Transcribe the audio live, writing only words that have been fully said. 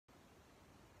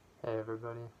Hey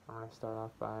everybody, I'm going to start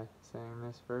off by saying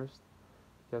this first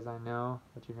because I know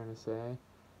what you're going to say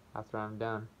after I'm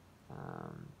done.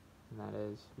 And that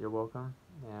is, you're welcome,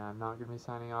 and I'm not going to be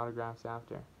signing autographs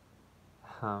after.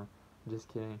 I'm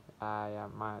just kidding.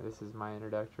 This is my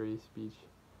introductory speech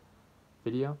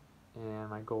video, and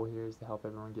my goal here is to help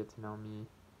everyone get to know me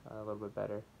a little bit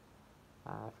better.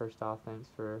 First off, thanks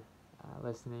for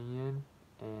listening in,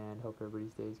 and hope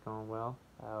everybody's day is going well.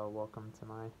 Welcome to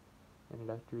my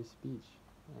introductory speech,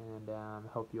 and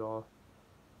hope you all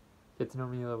get to know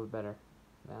me a little bit better.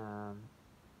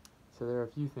 So there are a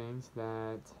few things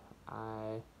that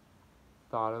I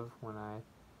thought of when I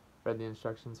read the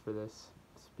instructions for this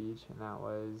speech, and that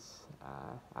was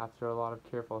after a lot of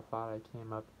careful thought I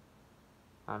came up.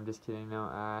 I'm just kidding,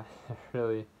 no,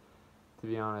 really, to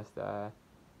be honest,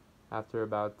 after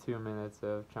about 2 minutes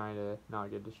of trying to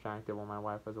not get distracted while my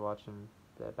wife was watching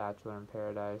The Bachelor in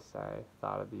Paradise, I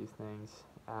thought of these things.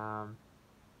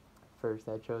 First,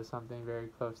 I chose something very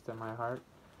close to my heart,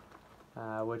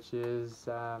 which is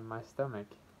my stomach,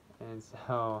 and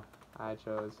so I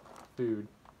chose food.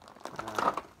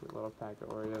 A little pack of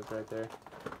Oreos right there.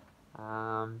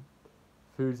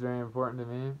 Food's very important to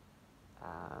me.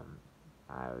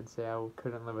 I would say I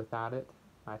couldn't live without it.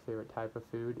 My favorite type of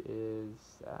food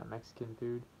is Mexican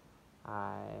food.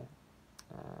 I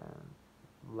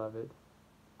love it.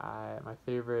 My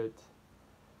favorite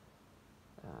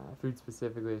food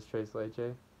specifically is tres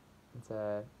leche. It's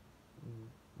a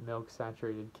milk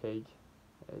saturated cake.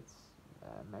 It's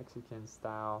a Mexican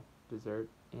style dessert,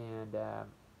 and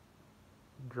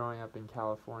growing up in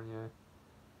California,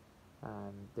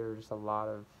 there were just a lot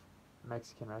of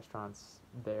Mexican restaurants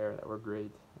there that were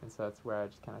great, and so that's where I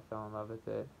just kind of fell in love with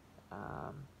it.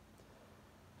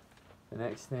 The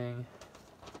next thing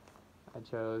I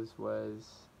chose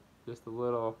was just a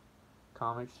little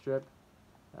comic strip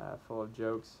full of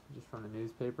jokes just from the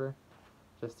newspaper,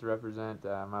 just to represent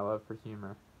my love for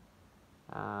humor.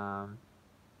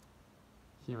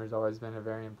 Humor's always been a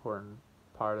very important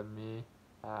part of me.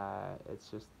 It's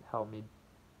just helped me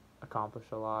accomplish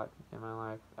a lot in my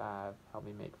life, helped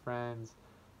me make friends,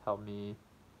 helped me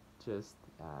just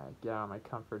get out of my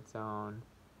comfort zone,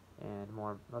 and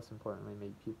most importantly,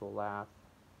 make people laugh.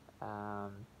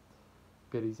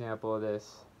 Good example of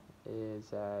this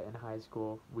is in high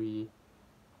school we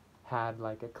had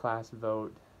like a class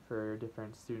vote for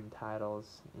different student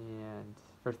titles, and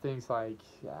for things like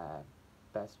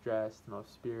best dressed,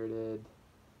 most spirited,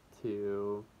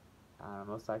 to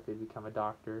most likely to become a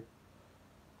doctor.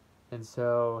 And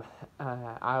so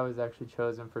I was actually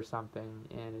chosen for something,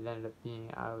 and it ended up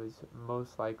being I was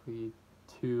most likely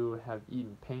to have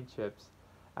eaten paint chips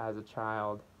as a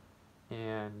child,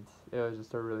 and it was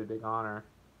just a really big honor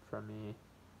for me.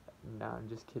 No, I'm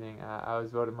just kidding. I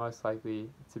was voted most likely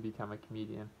to become a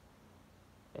comedian,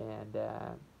 and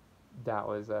that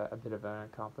was a bit of an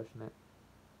accomplishment.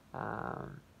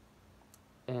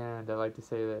 And I like to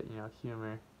say that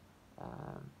humor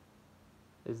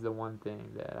is the one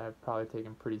thing that I've probably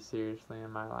taken pretty seriously in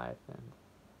my life, and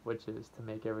which is to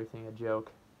make everything a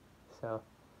joke. So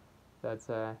that's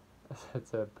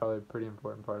that's probably a pretty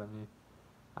important part of me.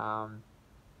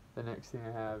 The next thing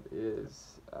I have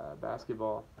is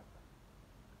basketball.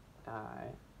 I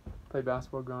played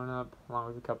basketball growing up, along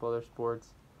with a couple other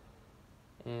sports,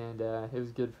 and it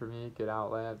was good for me, good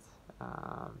outlet.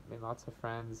 Made lots of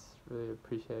friends, really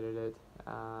appreciated it.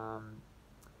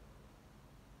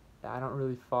 I don't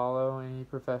really follow any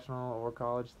professional or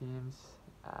college teams.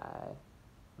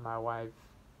 My wife,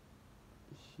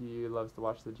 she loves to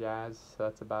watch the Jazz, so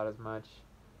that's about as much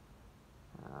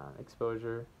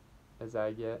exposure as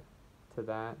I get to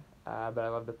that. But I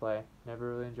love to play.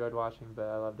 Never really enjoyed watching, but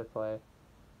I love to play.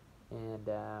 And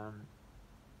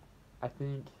I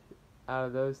think out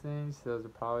of those things, those are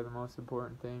probably the most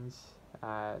important things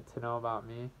to know about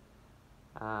me.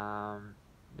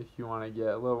 If you want to get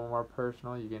a little more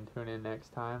personal, you can tune in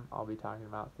next time. I'll be talking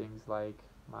about things like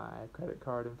my credit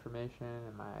card information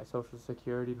and my social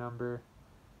security number.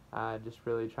 Just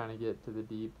really trying to get to the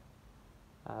deep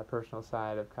personal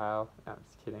side of Kyle. I'm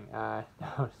just kidding. No,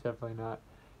 I'm definitely not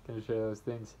going to share those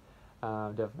things.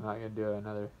 Definitely not going to do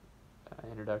another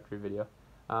introductory video.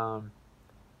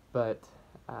 But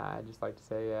I'd just like to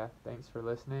say thanks for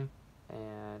listening.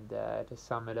 And to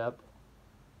sum it up,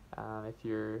 if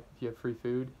you have free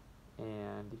food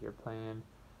and you're playing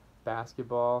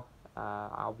basketball,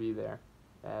 I'll be there,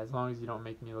 as long as you don't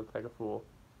make me look like a fool,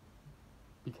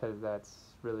 because that's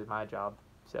really my job.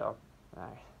 So,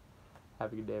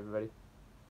 have a good day, everybody.